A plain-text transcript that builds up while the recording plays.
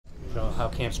how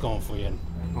camp's going for you?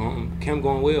 Camp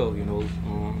going well,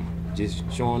 just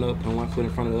showing up, putting one foot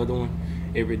in front of the other one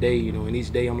every day, and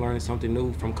each day I'm learning something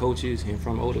new from coaches and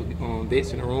from older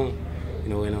vets in the room,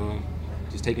 and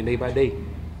just taking day by day.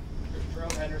 Jerome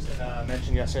Henderson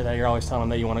mentioned yesterday that you're always telling him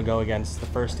that you want to go against the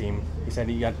first team. He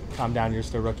said you got to calm down, you're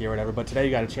just a rookie or whatever, but today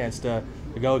you got a chance to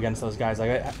go against those guys.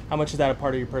 Like, how much is that a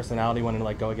part of your personality, wanting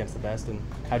to go against the best, and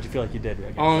how'd you feel like you did?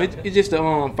 It's just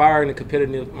the fire and the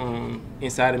competitive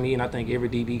inside of me, and I think every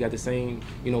DB got the same,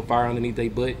 fire underneath their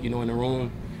butt, in the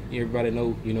room. Everybody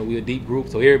know, we're a deep group,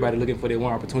 so everybody looking for their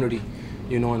one opportunity,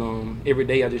 and every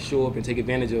day I just show up and take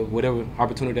advantage of whatever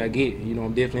opportunity I get.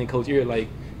 I'm definitely in Coach ear, like,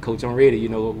 Coach, I'm ready.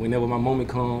 Whenever my moment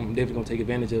comes, I'm definitely gonna take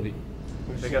advantage of it.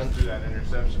 Take us through that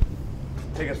interception.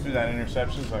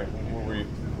 Like,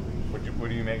 what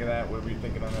do you make of that? What were you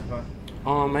thinking on that play?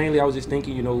 Mainly I was just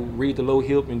thinking, read the low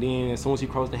hip, and then as soon as he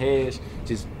crossed the hash,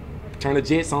 just turn the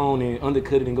jets on and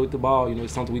undercut it and go with the ball.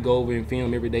 It's something we go over and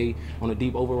film every day on the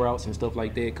deep over routes and stuff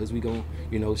like that, because we gonna,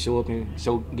 show up and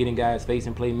getting guys face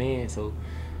and play man. So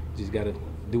just gotta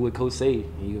do what Coach say,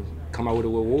 and you come out with a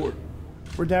reward.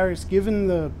 Darius, given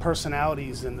the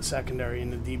personalities in the secondary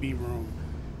in the DB room,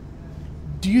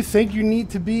 do you think you need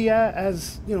to be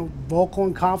as vocal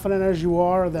and confident as you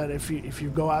are, that if you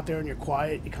go out there and you're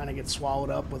quiet, you kind of get swallowed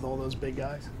up with all those big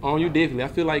guys? You definitely. I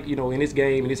feel like in this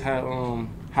game, in this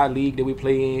high league that we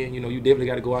play in, you definitely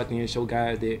got to go out there and show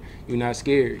guys that you're not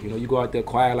scared. You go out there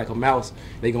quiet like a mouse,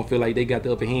 they gonna feel like they got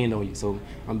the upper hand on you. So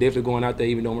I'm definitely going out there,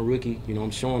 even though I'm a rookie.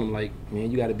 I'm showing them, like,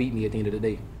 man, you got to beat me at the end of the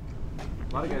day.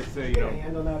 A lot of guys say, a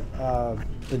hand on that,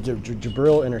 the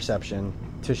Jabril interception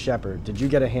to Shepard. Did you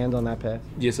get a hand on that pass?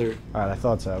 Yes, sir. All right, I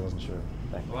thought so. I wasn't sure.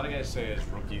 Thank you. A lot of guys say as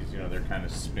rookies, they're kind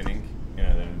of spinning.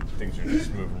 Then things are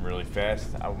just moving really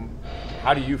fast.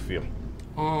 How do you feel?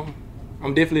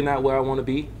 I'm definitely not where I want to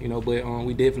be, but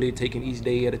we definitely taking each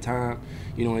day at a time,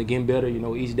 and getting better.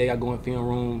 Each day I go in film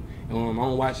room, I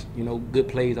don't watch, good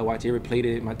plays. I watch every play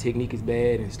that my technique is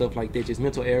bad and stuff like that. Just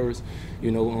mental errors,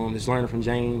 just learning from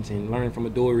James and learning from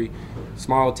Adoree,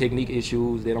 small technique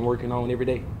issues that I'm working on every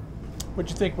day. What'd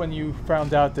you think when you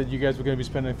found out that you guys were going to be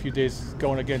spending a few days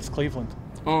going against Cleveland?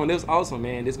 That was awesome,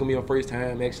 man. This is going to be my first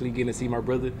time actually getting to see my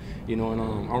brother, and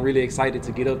I'm really excited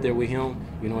to get up there with him,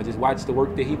 and just watch the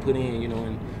work that he put in,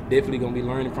 and definitely going to be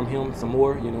learning from him some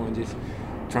more, and just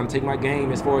trying to take my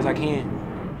game as far as I can.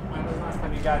 When was the last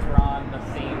time you guys were on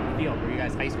the same field? Were you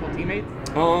guys high school teammates?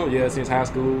 Yeah, since high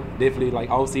school. Definitely like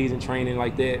all-season training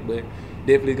like that, but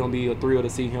definitely going to be a thrill to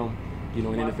see him, in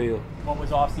the field. What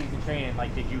was off-season training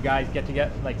like? Did you guys get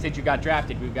together, like, since you got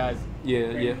drafted, you guys?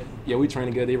 Yeah, we train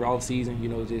together every off-season,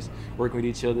 just working with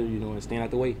each other, and staying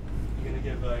out the way. You gonna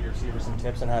give your receivers some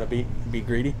tips on how to be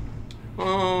greedy?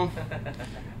 No,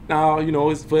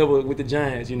 it's forever with the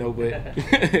Giants, but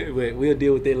but we'll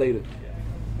deal with that later.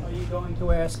 Are you going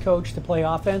to ask Coach to play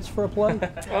offense for a play?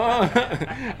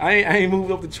 I ain't moved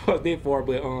up the chart that far,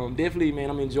 but definitely, man,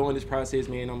 I'm enjoying this process,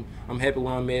 man. I'm happy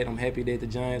where I'm at. I'm happy that the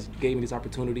Giants gave me this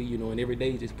opportunity, and every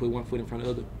day just put one foot in front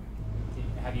of the other.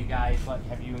 Have you guys,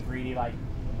 have you and Greedy,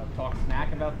 talk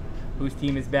smack about whose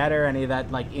team is better? Any of that,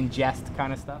 in jest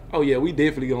kind of stuff? Oh, yeah, we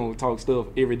definitely going to talk stuff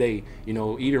every day.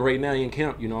 Even right now in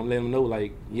camp, I'm letting them know,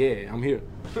 yeah, I'm here.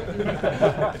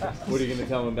 What are you going to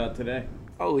tell them about today?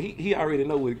 Oh, he already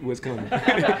know what's coming.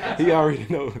 He already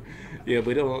know. Yeah,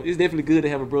 but it's definitely good to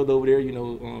have a brother over there.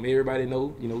 Everybody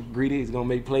know, Greedy is going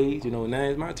to make plays. Now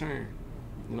it's my turn.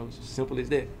 It's simple as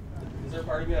that. Is there a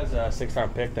part of you as a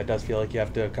sixth-round pick that does feel like you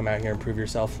have to come out here and prove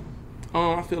yourself?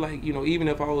 I feel like, even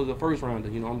if I was a first-rounder,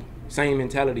 I'm same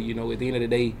mentality. At the end of the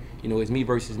day, it's me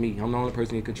versus me. I'm the only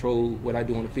person who can control what I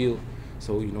do on the field.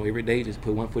 So, every day just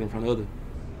put one foot in front of the other.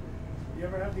 You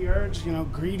ever have the urge,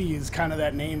 Greedy is kind of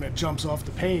that name that jumps off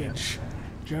the page.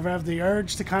 Do you ever have the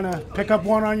urge to kind of pick up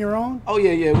one on your own? Oh,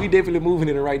 yeah, we definitely moving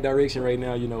in the right direction right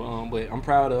now, but I'm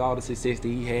proud of all the success that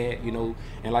he had,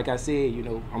 and like I said,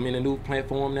 I'm in a new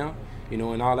platform now,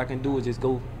 and all I can do is just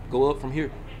go up from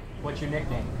here. What's your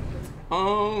nickname?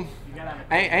 I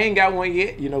ain't got one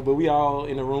yet, but we all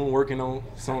in the room working on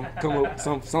some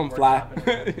fly.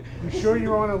 You sure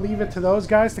you want to leave it to those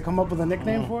guys to come up with a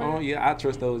nickname for you? Oh, yeah, I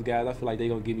trust those guys. I feel like they're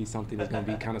going to give me something that's going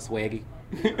to be kind of swaggy.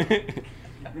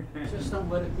 Just don't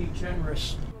let it be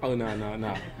generous. Oh,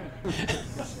 no.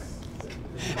 Does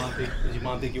your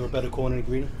mom think you were a better corner than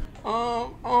Greedy? I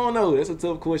don't know. That's a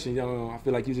tough question. I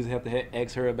feel like you just have to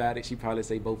ask her about it. She probably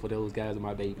say both of those guys are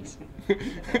my babies.